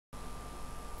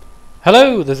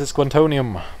Hello, this is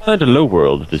Kwantonium. And hello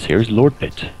world, this here is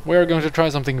Lordpitt. We're going to try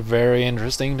something very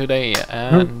interesting today,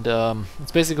 and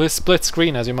it's basically split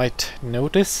screen, as you might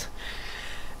notice.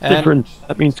 And Different,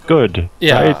 that means good.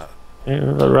 yeah,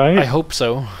 right? I hope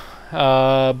so.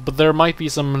 But there might be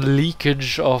some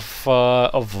leakage of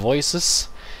voices.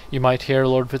 You might hear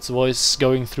Lordpitt's voice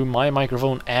going through my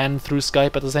microphone and through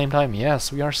Skype at the same time. Yes,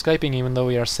 we are Skyping even though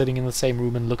we are sitting in the same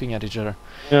room and looking at each other.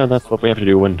 Yeah, that's what we have to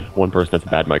do when one person has a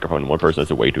bad microphone and one person has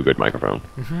a way too good microphone.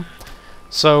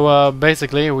 So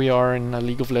basically we are in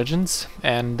League of Legends,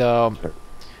 and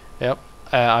yep,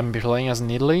 I'm playing as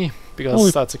Nidalee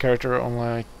because that's a character only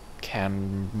I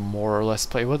can more or less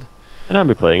play with. And I'll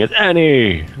be playing as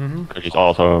Annie, because she's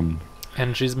awesome.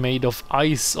 And she's made of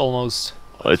ice almost.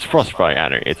 Well, it's Frostfire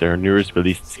Annie. It's her newest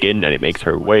released skin, and it makes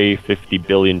her way 50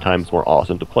 billion times more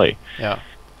awesome to play. Yeah.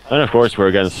 And of course, we're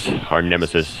against our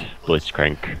nemesis,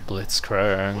 Blitzcrank.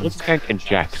 Blitzcrank and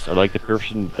Jax are like the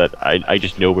person that I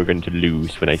just know we're going to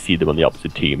lose when I see them on the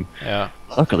opposite team. Yeah.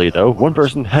 Luckily, though, one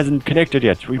person hasn't connected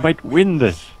yet, so we might win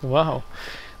this. Wow.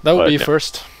 That would be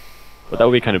first. But that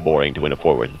would be kind of boring to win a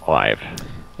 4 versus 5.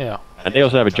 Yeah. And they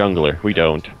also have a jungler. We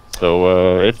don't.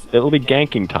 So it'll be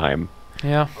ganking time.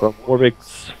 Yeah. From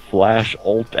Warwick's flash,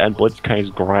 ult, and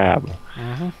Blitzcrank's grab.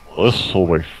 This'll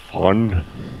be fun.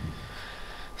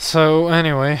 So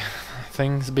anyway,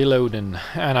 things be loading,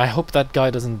 and I hope that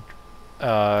guy doesn't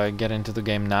get into the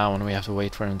game now and we have to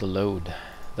wait for him to load.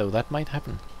 Though that might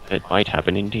happen. It might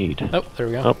happen indeed. Oh, there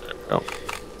we go. Oh, there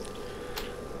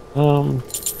we go.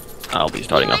 I'll be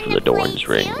starting off with the Dorn's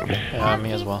Ring. Yeah,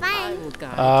 me as well.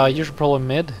 You should probably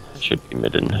mid. Should be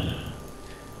midden.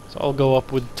 So I'll go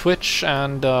up with Twitch,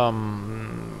 and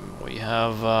we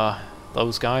have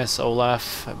those guys,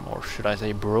 Olaf, or should I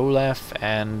say Brolaf,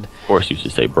 and... Of course you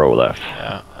should say Brolaf.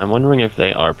 Yeah. I'm wondering if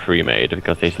they are pre-made,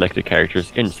 because they select the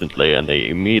characters instantly and they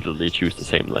immediately choose the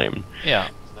same name. Yeah.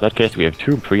 In that case we have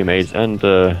 2 pre-mades, and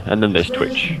then there's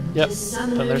Twitch. Yep,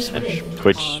 then there's Twitch.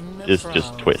 Twitch is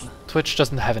just Twist. Twitch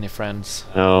doesn't have any friends.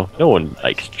 No one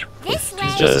likes Twist.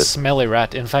 He's just a smelly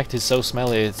rat. In fact, he's so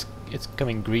smelly it's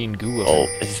coming green goo. Oh,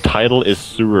 his title is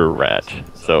Sewer Rat,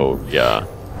 so yeah.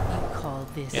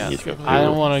 Yeah, I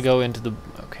don't want to go into the...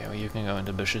 Okay, well, you can go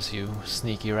into bushes, you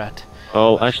sneaky rat.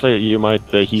 Oh, actually, you might...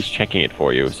 he's checking it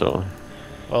for you, so...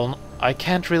 Well, I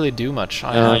can't really do much. You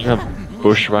have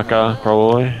Bushwhacker,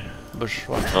 probably.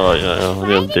 Bushwhack. Oh,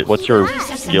 yeah. What's your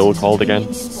skill called again?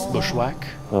 Bushwhack?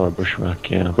 Oh, Bushwhack,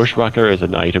 yeah. Bushwhacker is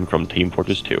an item from Team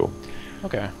Fortress 2.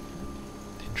 Okay.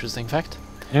 Interesting fact.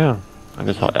 Yeah. I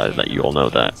just thought I'd let you all know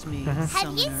that.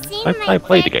 Have you seen I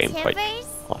play the game quite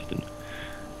often.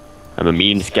 I'm a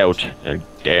mean scout and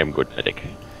a damn good medic.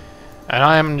 And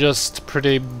I am just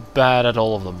pretty bad at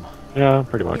all of them. Yeah,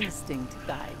 pretty much.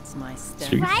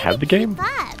 So you have the game?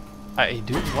 I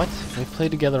do? What? We play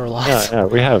together a lot. Yeah,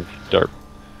 we have Derp.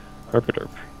 Derp.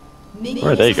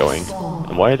 Where are they going?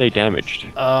 And why are they damaged?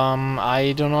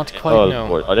 I do not quite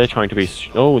know. Are they trying to be...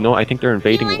 Oh, no, I think they're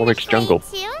invading Warwick's jungle.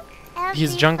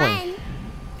 He's jungling.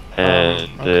 And,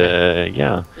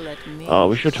 yeah.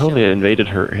 We should totally have invaded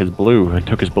his blue and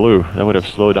took his blue. That would have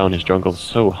slowed down his jungle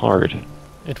so hard.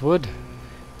 It would.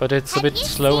 But it's a bit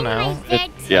slow now.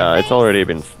 Yeah, it's already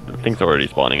been... Things are already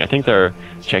spawning. I think they're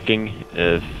checking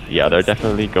if... Yeah, they're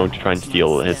definitely going to try and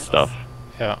steal his stuff.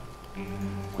 Yeah.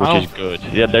 Which is good.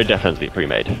 Yeah, they're definitely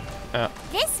pre-made. Yeah.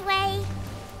 This way.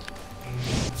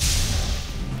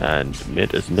 And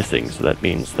mid is missing, so that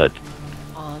means that...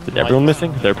 Is everyone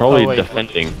missing? They're probably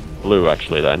defending blue,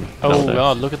 actually, then. Oh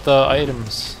god, look at the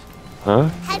items. Huh?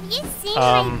 Have you seen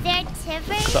Look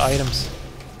at the items.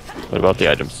 What about the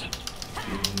items?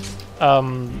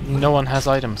 No one has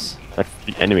items. That's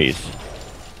the enemies.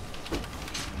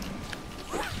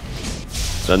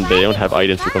 Then they don't have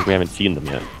items because we haven't seen them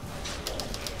yet.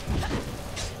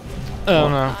 Oh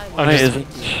no. Why isn't...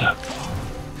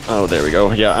 Oh, there we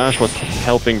go. Yeah, Ash was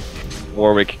helping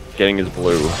Warwick getting his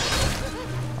blue.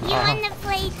 You wanna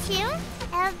play too?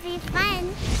 That'll be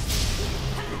fun.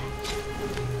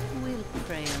 We'll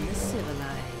prey on the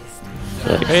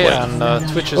civilized. Okay, and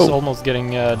Twitch is almost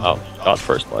getting... Oh, got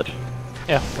first blood.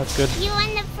 Yeah, that's good. You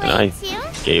wanna play And I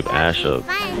too? gave Ash a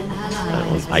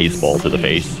ice ball to the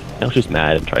face. Now she's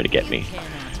mad and trying to get me.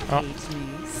 Oh.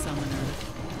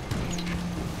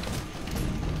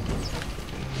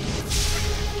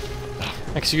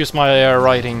 Excuse my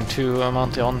writing to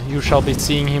Mantion. You shall be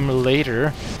seeing him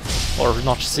later. Or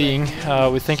not seeing.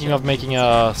 We're thinking of making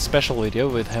a special video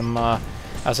with him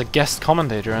as a guest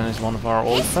commentator, and he's one of our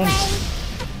old friends.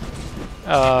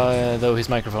 Though his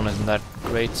microphone isn't that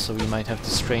great, so we might have to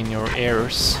strain your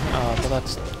ears.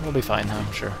 But will be fine,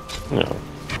 I'm sure. No.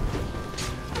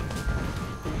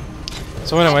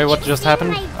 So anyway, what just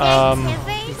happened? My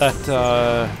bird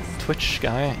That Twitch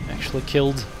guy actually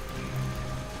killed.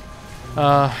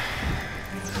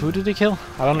 Who did he kill?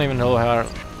 I don't even know how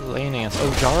laning is. Oh,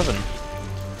 Jarvan.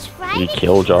 Try Did to he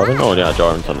kill keep Jarvan? up. Oh yeah,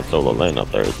 Jarvan's on the solo lane up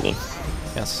there, isn't he?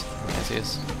 Yes, yes he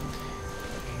is.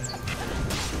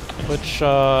 Twitch,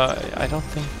 I don't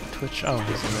think Twitch. Oh,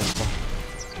 he's invisible.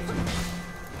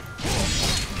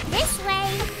 This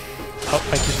way. Oh,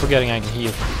 I keep forgetting I can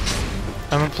heal.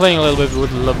 I'm playing a little bit with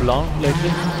LeBlanc lately,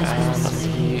 and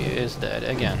he is dead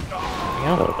again. There we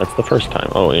go. Oh, that's the first time.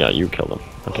 Oh yeah, you killed him.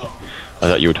 Okay. I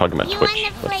thought you were talking about You Twitch,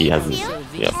 wanna but he play hasn't.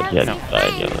 too? Yeah, but he hasn't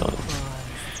died yet. No.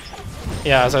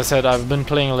 Yeah, as I said, I've been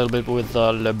playing a little bit with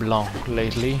LeBlanc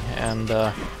lately, and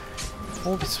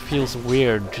always feels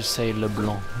weird to say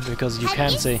LeBlanc because you Have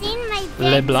can't you say seen my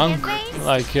bird LeBlanc shivers?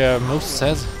 like most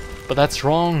says, but that's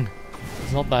wrong.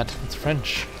 It's not that. It's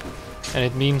French, and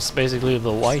it means basically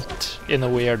the white in a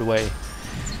weird way.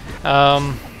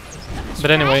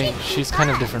 But anyway, she's kind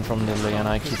of different from Lily, and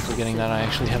I keep forgetting that I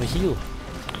actually have a heal.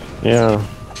 Yeah.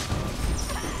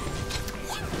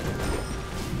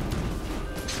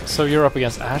 So you're up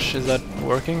against Ashe, is that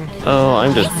working? Oh,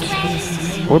 I'm just.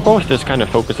 We're both just kind of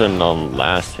focusing on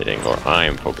last hitting, or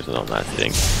I'm focusing on last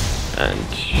hitting, and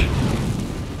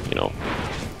you know,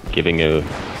 giving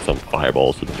some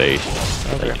fireballs to the base.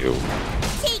 As I do,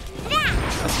 Take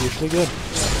that. That's usually good.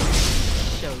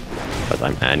 because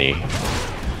I'm Annie,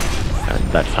 and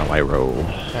that's how I roll.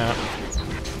 Yeah.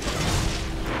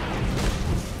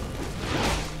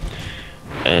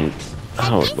 And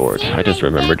oh lord, I just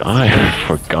remembered I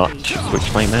forgot to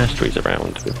switch my masteries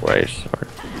around before I start.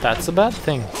 That's a bad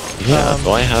thing. Yeah,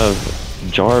 so I have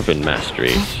Jarvan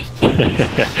masteries.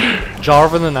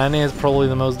 Jarvan and Annie is probably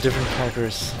the most different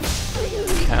characters.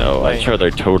 Can't No, play. I'm sure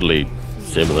they're totally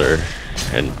similar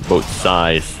in both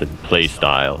size and play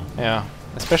style. Yeah,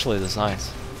 especially the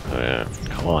size. Oh yeah,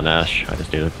 come on Ash, I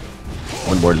just need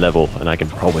one more level and I can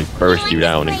probably burst you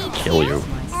down and kill you.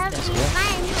 That'll be fun.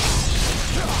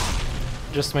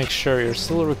 Just make sure you're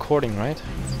still recording, right?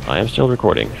 I am still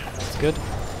recording. That's good.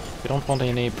 We don't want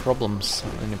any problems.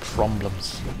 This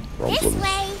Problems.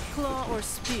 way. Claw or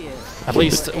spear. At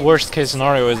least, worst case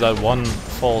scenario is that one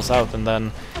falls out and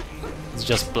then it's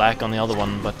just black on the other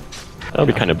one, but That'll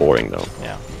be kind of boring though.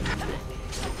 yeah.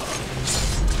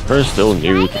 We're still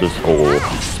new to this whole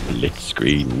split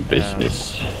screen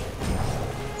business.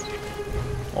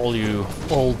 All you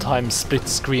old-time split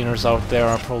screeners out there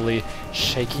are probably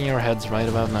shaking your heads right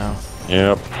about now.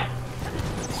 Yep.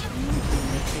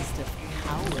 Taste of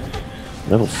power.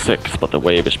 Level 6, but the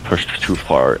wave is pushed too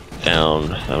far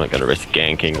down. I'm not gonna risk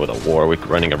ganking with a Warwick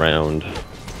running around.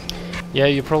 Yeah,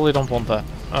 you probably don't want that.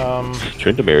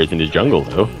 Tryndamere is in his jungle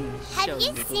though. Have you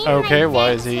seen Okay, my why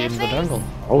bird is he in the shivers? jungle?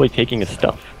 Probably taking his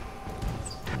stuff.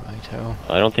 Righto.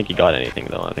 I don't think he got anything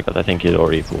though. I think he'd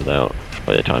already pulled out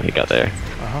by the time he got there.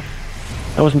 Uh-huh.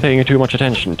 I wasn't paying too much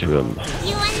attention to him,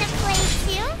 You wanna play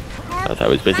too? That'll as I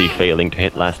was be busy fun. failing to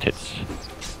hit last hits.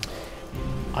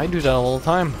 I do that all the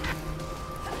time.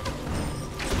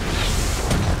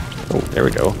 Oh, there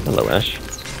we go. Hello, Ash.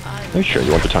 Are you sure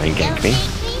you want to try and Don't gank me?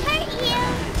 make me hurt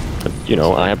you. But, you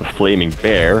know, I have a flaming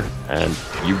bear, and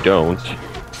you don't.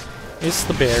 Is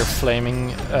the bear flaming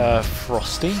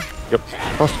frosty? Yep,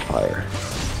 Frostfire.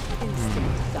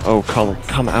 Oh,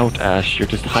 come out, Ash. You're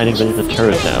just hiding beneath the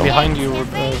turret now. Behind you,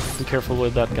 be careful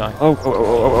with that guy.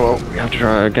 Oh. We have to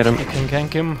try to get him. You can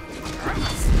gank him.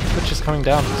 Twitch is coming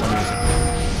down for some reason.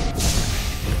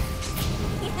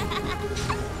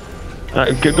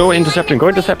 Go intercept him. Go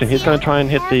intercept him. He's gonna try and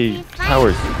hit the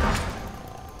towers.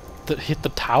 Hit the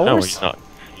No, towers? he's not.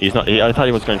 He's not. I thought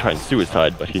he was gonna try and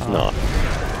suicide, but he's not.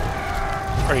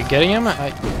 Are you getting him? I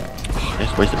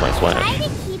just wasted my Try slash. to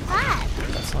keep up.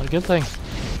 That's not a good thing.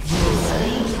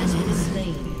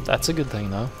 That's a good thing,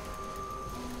 though.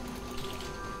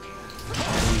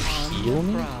 Can you heal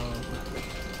me?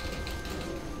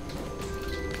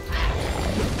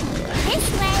 This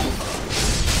way.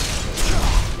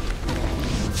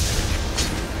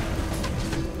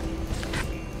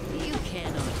 You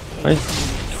cannot. What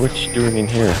is Twitch doing in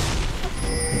here?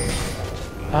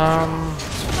 Try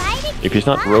to keep If he's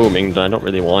not up. roaming, then I don't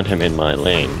really want him in my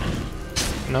lane.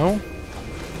 No?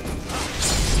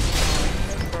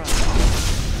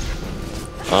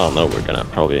 Oh no, we're gonna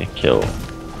probably kill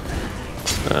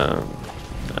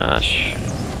Ash.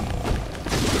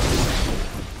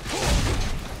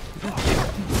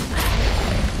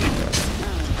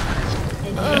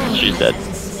 Yeah, she's dead.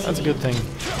 That's a good thing.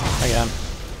 Again.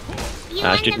 You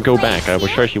Ash wanna didn't go play back. I was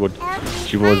too? sure she would. That'll be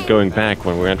She was fun. going back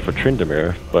when we went for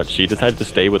Tryndamere, but she decided to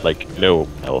stay with like no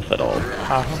health at all.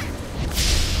 Uh-huh.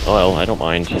 Oh well, I don't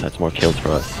mind. That's more kills for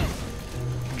us.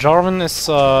 Jarvan is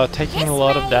taking a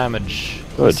lot of damage.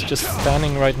 Good. He's just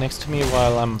standing right next to me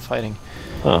while I'm fighting.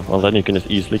 Oh, well then you can just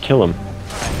easily kill him.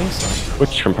 I think so.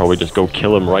 Which can probably just go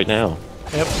kill him right now.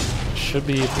 Yep. Should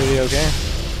be pretty okay.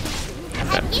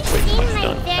 Have you Wait, seen what's my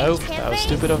done? Oh, bear that was tippers?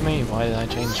 stupid of me. Why did I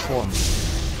change form?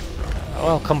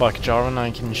 Well, come back, Jarvan.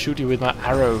 I can shoot you with my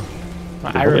arrow. My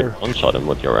You probably arrow. one-shot him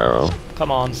with your arrow.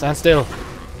 Come on, stand still.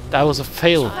 That was a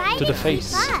fail Try to the keep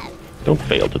face. up. Don't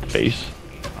fail to the face.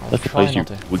 I'll That's the try place you not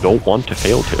to. don't want to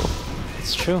fail to.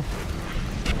 It's true.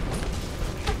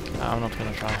 No, I'm not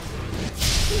gonna try.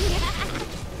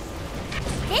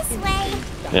 This way.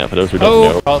 Yeah, for those who don't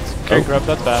Oh, know. God. Okay, Oh. grab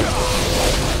that bad.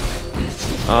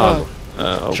 Oh,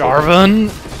 Jarvan!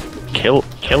 kill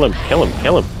him, kill him,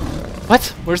 kill him.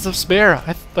 What? Where's the spear?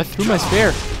 I threw my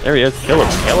spear. There he is, kill him,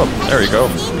 kill him. There you go.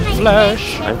 Seen my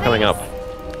Flash. bear I'm coming up.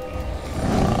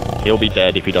 He'll be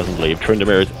dead if he doesn't leave.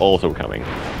 Tryndamere is also coming.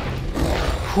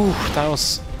 Whew, that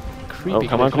was creepy. Oh,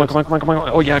 come on, come on, come on, come on, come on.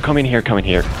 Oh yeah, come in here, come in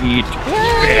here. Eat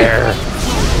bear.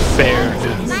 Bear.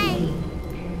 Mine.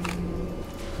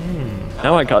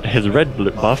 Now I got his red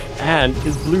buff and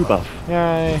his blue buff.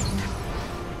 Yay.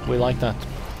 We like that.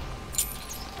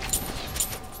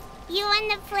 You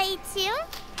wanna play too?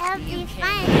 It'll be You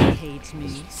fun. can't hate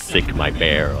me. Sick my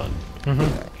bear on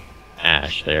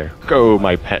Ash there. Go,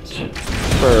 my pet.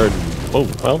 Bird. Oh,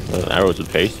 well, arrows in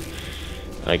face.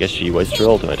 I guess she wasted her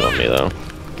ultimate on me, though.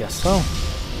 Guess so.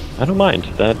 I don't mind.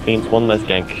 That means one less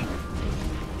gank.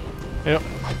 Yep.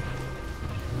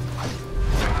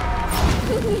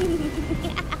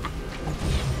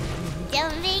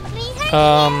 Don't make me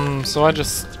hurt. So I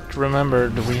just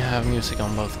remembered we have music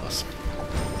on both of us.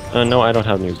 No, I don't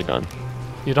have music on.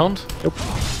 You don't? Nope.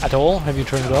 At all? Have you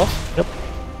turned it off? Yep.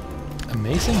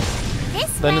 Amazing.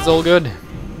 This Then way. it's all good.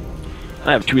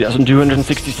 I have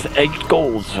 2,268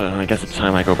 gold. I guess it's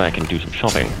time I go back and do some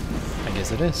shopping. I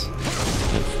guess it is.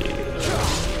 Let's see.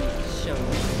 Show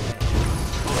me.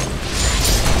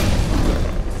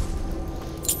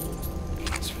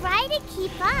 Try to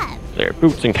keep up. There,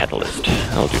 boots and catalyst.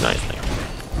 That'll do nicely.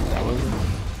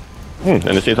 And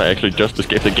it seems I actually just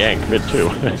escaped the gank mid too.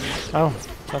 Oh,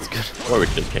 that's good. Warwick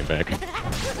just came back.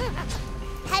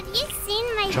 Have you seen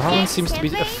my Jarvan bear seems to be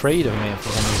tippers? afraid of me for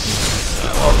some reason.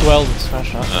 Oh, well,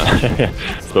 smash that.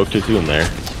 Spoke too soon there.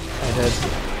 I did.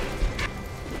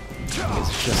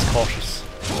 He's just cautious.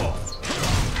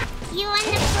 You wanna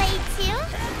play too?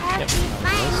 It'll Yep. be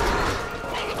fun.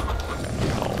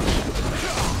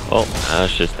 Well,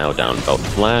 Ash is now down about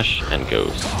Flash and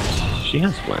Ghost. She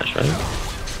has Flash, right?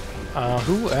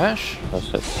 Who? Ash?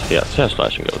 Yeah, she has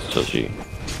Flash and Ghost, so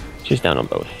she's down on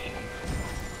both.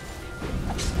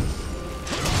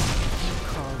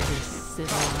 Call this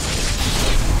civilized.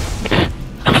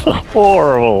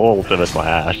 Horrible ultimate by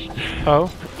Ash.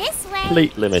 Oh? This way.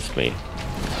 Completely missed me.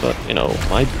 But, you know,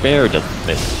 my bear doesn't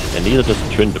miss, and neither does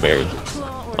Tryndamere.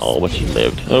 Oh, but she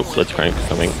lived. Oh, Blitzcrank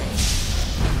coming.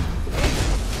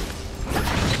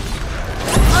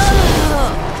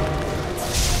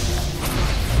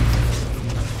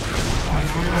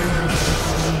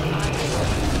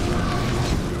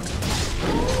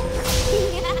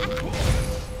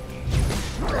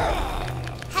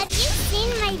 Have you seen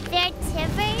my bear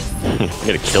tippers? I'm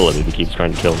gonna kill him if he keeps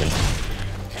trying to kill me.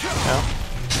 Yeah.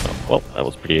 Oh, well, that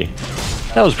was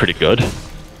pretty good.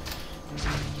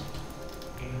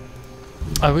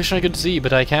 I wish I could see,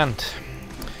 but I can't.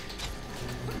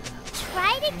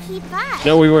 Try to keep up.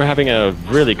 No, we were having a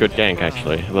really good gank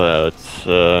actually, but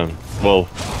well,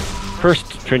 first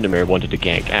Tryndamere wanted to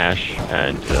gank Ash,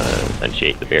 and then she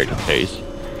ate the bear to the face,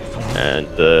 and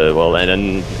well, and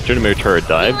then Tryndamere turret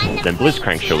dived, then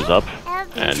Blitzcrank shows up,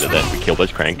 and then we kill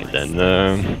Blitzcrank, and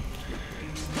then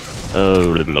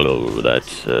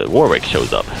Warwick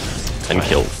shows up and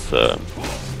kills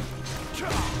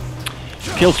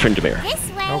Tryndamere. This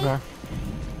way. Okay.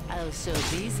 I'll show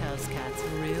these house cats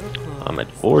real cool. I'm at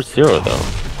 4-0 though.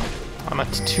 I'm at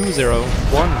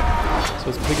 2-0-1. So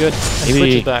it's pretty good. And Maybe-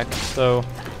 switch it back, so...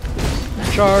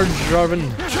 Charge, Jarvan!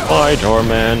 Bye,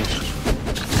 Doorman.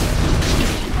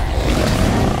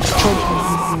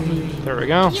 There we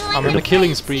go. You I'm wanna in the play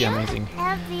killing spree, too? amazing.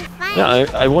 It'll be fun. Yeah,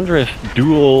 I wonder if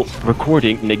dual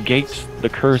recording negates the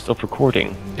curse of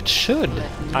recording. It should.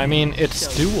 I mean, it's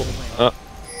dual.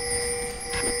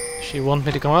 She want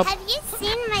me to come up? Have you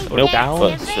seen my Nope, bear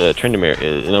but tippers? Tryndamere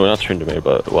is... No, not Tryndamere,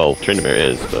 but... Well, Tryndamere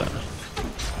is, but...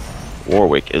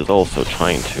 Warwick is also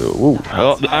trying to... Ooh,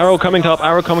 oh, the arrow coming top,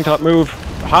 move!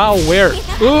 How? Where?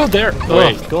 Oh, there! Oh,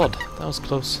 Wait. God. That was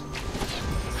close.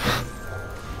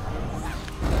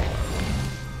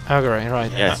 Okay, right.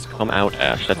 Yes, come out,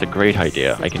 Ash. That's a great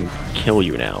idea. I can kill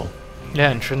you now. Yeah,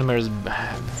 and Tryndamere is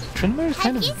kind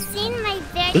Have of you seen my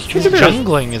bear This he's Tryndamere is,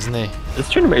 jungling, isn't he? this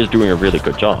Tryndamere is doing a really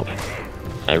good job.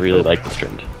 I really like this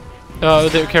Trynd.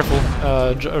 They're careful.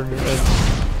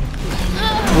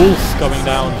 Wolf coming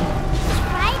down.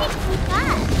 Try to keep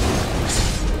up.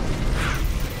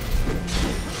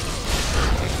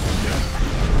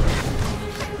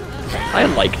 I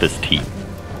like this team.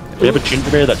 We have a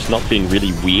Tryndamere that's not being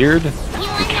really weird and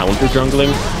counter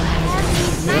jungling.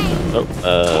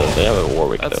 Oh, they have a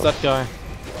Warwick That's though. that guy.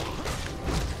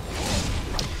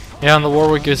 Yeah, and the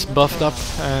Warwick is buffed up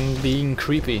and being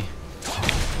creepy.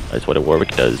 That's what a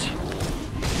Warwick does.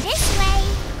 This way.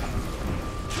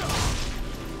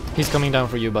 He's coming down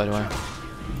for you, by the way.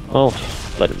 Well,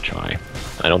 let him try.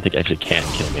 I don't think he actually can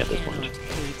kill me at this point.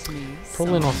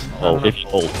 Probably not. I Well, don't know. if he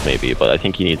ults maybe, but I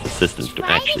think he needs assistance to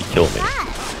actually kill me.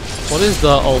 What is the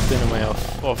ult in a way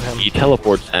of him? He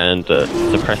teleports and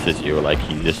suppresses you, like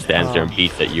he just stands there and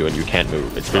beats at you and you can't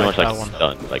move. It's pretty much Like like that one.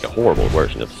 stun, like a horrible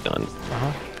version of stun.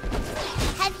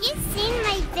 Have you seen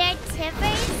my bear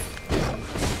Tivers?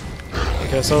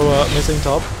 Okay, so missing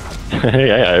top.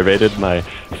 Yeah, I rated my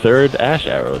third Ash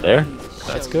arrow there.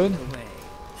 That's good.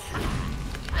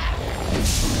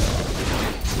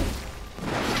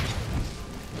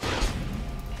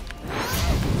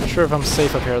 Not sure if I'm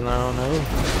safe up here now. No.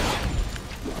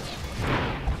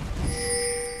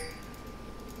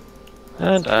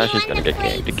 And Ash is gonna get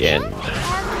ganked again. That'll be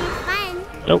fun.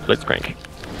 Nope, let's crank.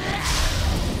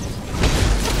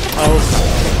 Oh,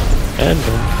 And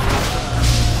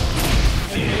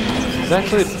it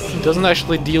actually doesn't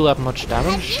actually deal that much Have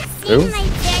damage. you Who? seen my bear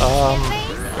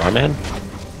Tivers? Barman?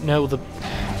 No, the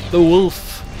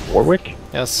wolf. Warwick?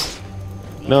 Yes.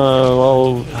 No,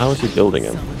 well, how is he building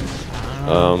him?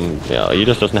 Yeah, he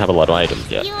just doesn't have a lot of items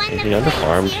yet. You Is wanna he play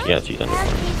underfarmed? too? Yes, he's That'll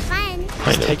underfarmed. be fun.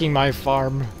 Kind of. Taking my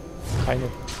farm. Kind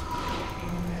of.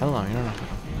 Hell no, you don't know.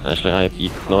 Actually, I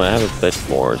have a bit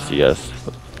more CS.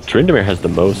 But Tryndamere has the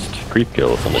most creep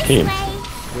kills on the This team. way.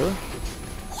 Really?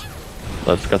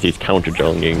 That's because he's counter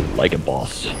jungling like a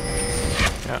boss.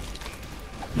 Yeah.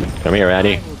 Come here,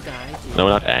 Annie. will guide you. No,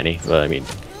 not Annie, but I mean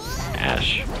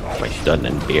Ash. My stun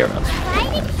and bear up. Try to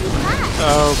keep up.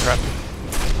 Oh crap.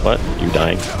 What? You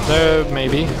dying?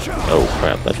 Maybe. Oh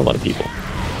crap, that's a lot of people.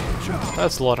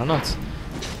 That's a lot of nuts.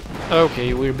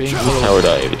 Okay, we're being Tower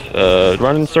dived.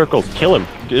 Run in circles. Kill him.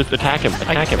 Just attack him.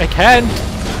 Attack him. I can't!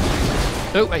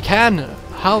 Oh, I can!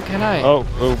 How can I? Oh,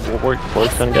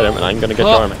 Warwick's gonna get him, and I'm gonna get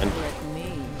Oh. Jarman.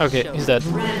 Okay, he's dead.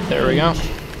 There we go.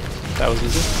 That was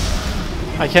easy.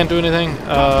 I can't do anything.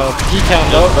 He can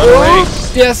though. Run away.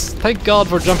 Yes! Thank God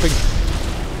for jumping.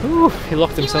 Ooh, he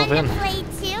locked You himself wanna in. play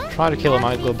too? Try to kill him,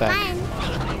 That'll I'd go be back. fun.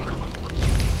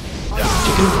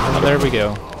 And there we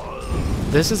go.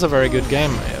 This is a very good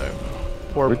game.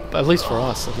 Or at least for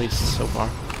us, at least so far.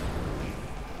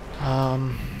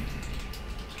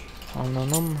 Oh, no,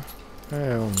 no.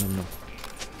 Oh, no, no.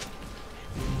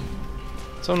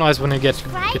 So nice when you get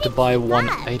to buy one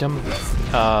item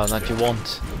that you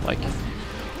want. Like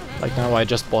now, I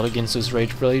just bought a Ginsu's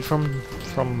Rage Blade from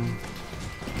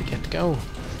the get-go,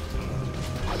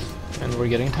 and we're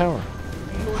getting a tower.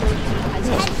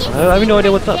 Have you I have no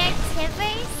idea what's seen up. my bear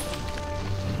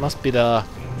Tivers? Must be the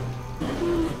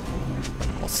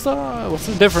what's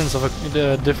the difference of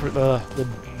the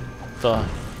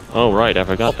Oh right, I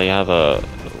forgot they have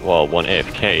one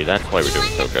AFK. That's why we're You doing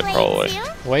so wanna good, play probably. too?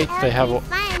 wait they have That'll be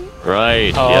fun.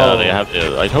 Right, Oh. yeah, they have.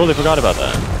 I totally forgot about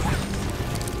that.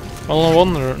 well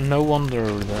no wonder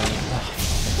a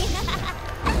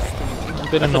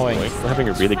bit That's annoying. We're having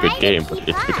a really good game, but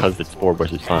it's because it's 4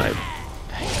 versus 5.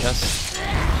 Yes.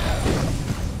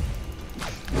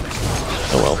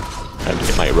 Oh well, time to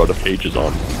get my Road of Ages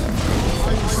on.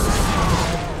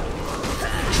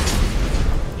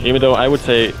 Even though I would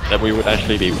say that we would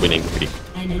actually be winning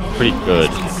pretty good,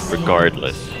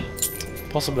 regardless.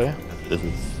 Possibly. This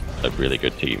is a really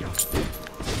good team.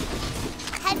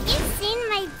 Have you seen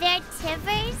my bear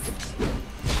Tivers?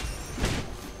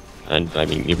 And I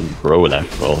mean, even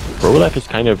Brolef. Well, Brolef is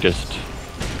kind of just.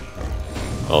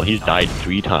 Well, he's died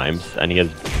 3 times, and he has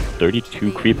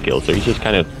 32 creep kills, so he's just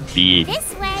kind of being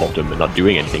This way. bottom and not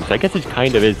doing anything. So I guess it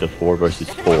kind of is a 4 versus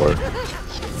 4.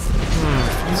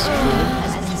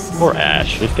 Poor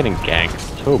Ash, he's getting ganked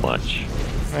so much.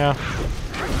 Yeah.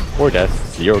 4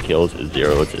 deaths, 0 kills,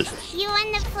 0 assists. You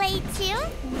wanna play too?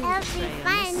 That'll be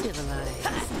fun.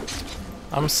 Civilized.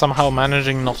 I'm somehow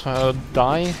managing not to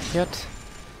die yet,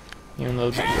 even though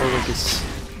the Warwick is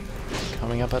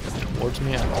coming up towards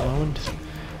me at the moment.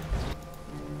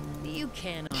 You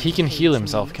cannot He can hate heal me,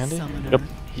 himself, can't he? summoner. Yep.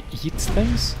 He eats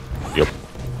things? Yep.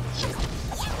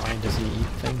 does he eat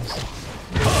things?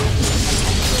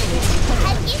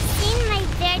 Have you seen my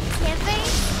bear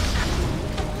tibbers?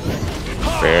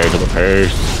 Bear to the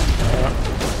face.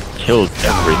 Kills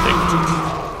everything.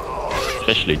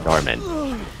 Especially Darman.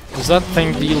 Does that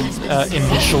thing deal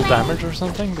initial damage or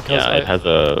something? Because Yeah, it has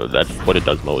a... That's what it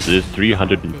does most. It is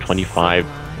 325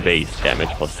 base damage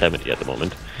plus 70 at the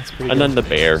moment. That's pretty And good. then the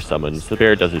bear summons. The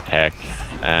bear does attacks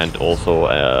and also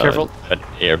Careful. an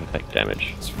air effect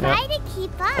damage. Try to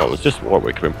keep up. Oh, it was just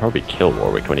Warwick. We can probably kill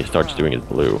Warwick when he starts doing his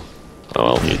blue. Oh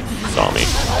well, he saw me.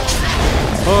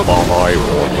 Oh, Bye,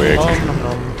 Warwick. nom,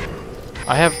 nom.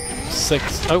 I have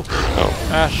 6. Oh, Oh,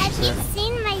 Ash Have is you there.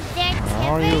 seen my bear tibbers?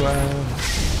 How are you,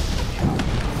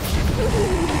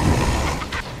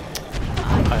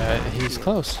 he's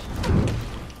close.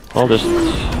 I'll just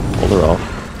hold her off.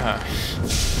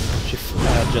 She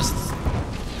just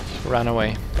ran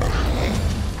away.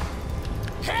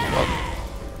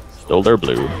 Stole their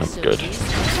blue. That's good.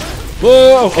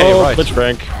 Whoa! Okay, Oh, right.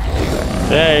 Blitzcrank.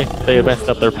 Hey, they messed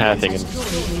up their pathing and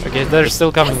Okay, they're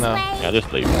still coming now. yeah,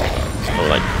 just leave. Oh,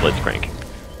 like Blitzcrank.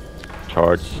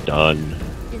 Charge done.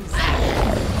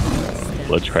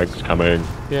 Blitzcrank's coming.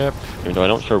 Yep. Even though I'm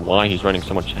not sure why he's running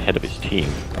so much ahead of his team.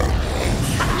 You wanna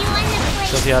play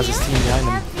Because he has his team behind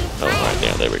him. Oh, right,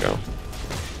 yeah, there we go.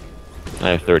 I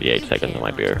have 38 seconds on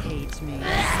my beard.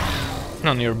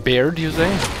 On your beard, you say?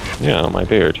 Yeah, on my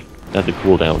beard. That's a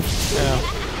cooldown. Yeah.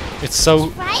 It's so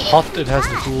hot it has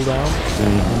the cooldown.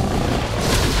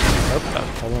 Oh, that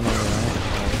fallen over.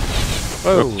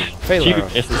 Whoa! Fail She arrow.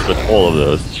 misses with all of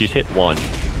those. She's hit one,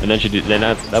 and then she did. Then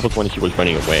that was when she was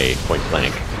running away, point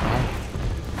blank.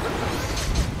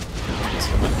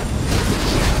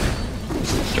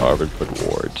 Jarvis put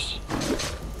wards.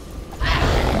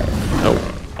 Oh,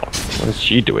 what is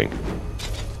she doing?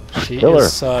 She Kill her.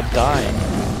 is dying.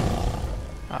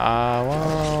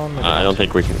 Well, maybe I don't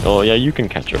think we can. Oh yeah, you can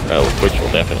catch her. Oh, Twitch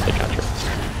will definitely catch her.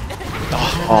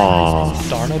 Oh,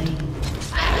 darn it.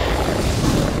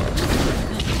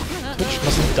 Twitch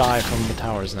mustn't die from the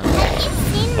towers now.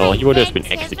 well, he would have been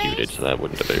executed, so that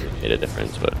wouldn't have made a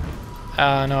difference. But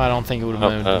No, I don't think it would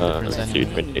have made a difference let's see if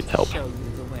anyway. it needs help. Show you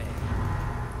the way.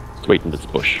 Let's wait in this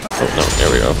bush. Oh no,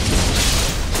 there we go.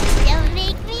 Don't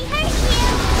make me hurt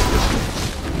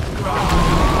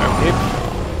you. Okay.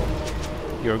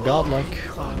 You're godlike.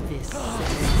 This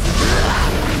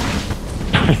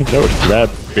No, grab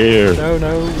beer. No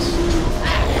nose.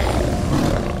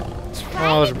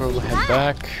 Oh, I should probably head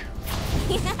back.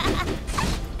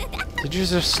 Did you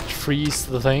just freeze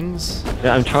the things?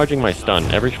 Yeah, I'm charging my stun.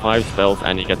 Every 5 spells,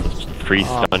 and he gets a free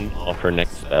stun off her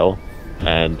next spell.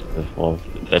 And, well,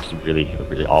 that's a really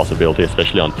awesome ability,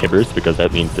 especially on Tibbers, because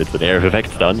that means it's an air effect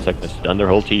stun, so I can stun their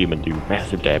whole team and do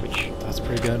massive damage. That's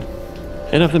pretty good.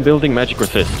 And I've been building magic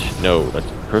resist. No, that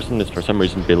person is for some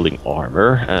reason building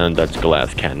armor, and that's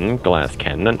glass cannon,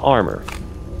 and armor.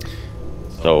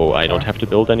 So I don't have to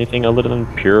build anything other than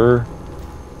pure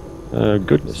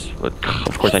goodness. But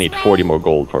of course I need 40 more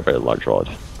gold for a very large rod.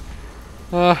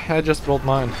 I just rolled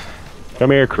mine.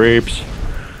 Come here, creeps.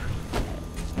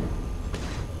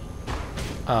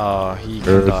 Oh, he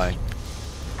can die.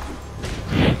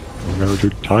 I'm going to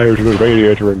tie you to the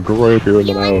radiator and grape you in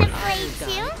the You wanna mouth. play too?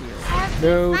 That'll be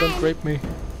No, fun. don't rape me.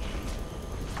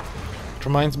 It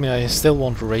reminds me I still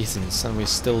want raisins, and we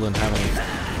still don't have any.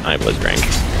 I was rank.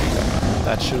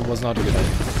 That was not a good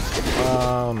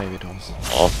idea. Maybe it was.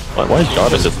 Oh, why is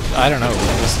Jarvis just... I don't know.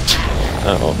 Just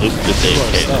Oh, he's just do our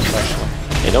AFK. stuff, actually.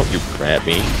 Hey, don't you grab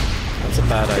me. That's a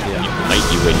bad idea. Might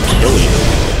you and kill you.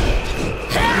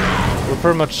 We're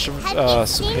pretty much Have you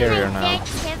seen superior my now. bear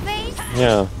tibbers?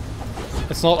 Yeah.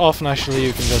 It's not often actually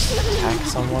you can just attack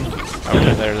someone.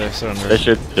 Okay, there they They surrender.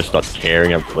 should just start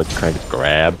caring about what's trying to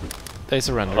grab. They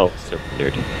surrender. Oh, so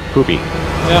weird. Poopy.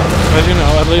 Yeah, but you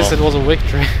know, at least it was a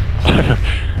victory.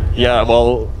 Yeah,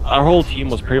 well, our whole team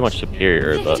was pretty much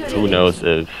superior, but who knows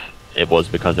if it was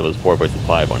because it was 4 versus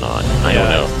 5 or not. I don't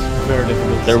know. Very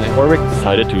difficult to Their say. Warwick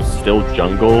decided to still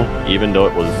jungle, even though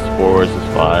it was 4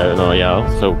 versus 5. No, yeah,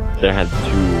 so they had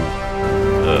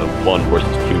 1 versus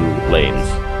 2 lanes.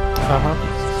 Uh-huh.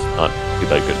 Not too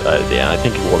bad good idea. I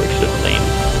think Warwick should have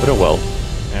lane. But oh well.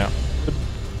 Yeah.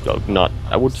 Not,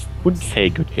 I wouldn't say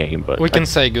good game, but We can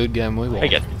say good game, we won. I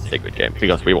guess we can say good game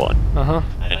because we won. Uh-huh.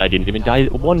 And I didn't even die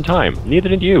one time. Neither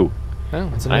did you.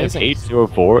 Oh, it's I have amazing.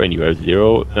 804 and you have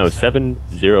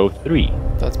 703.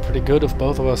 That's pretty good of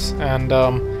both of us. And,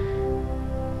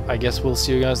 I guess we'll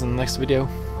see you guys in the next video.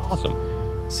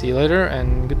 Awesome. See you later,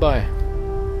 and goodbye.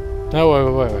 No,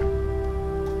 wait.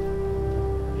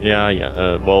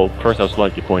 Yeah. Well, first I would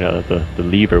like to point out that the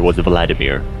leader was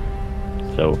Vladimir.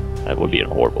 So that would be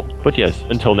horrible. But yes,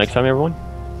 until next time, everyone.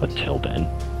 Until then.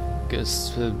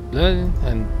 Guess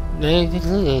and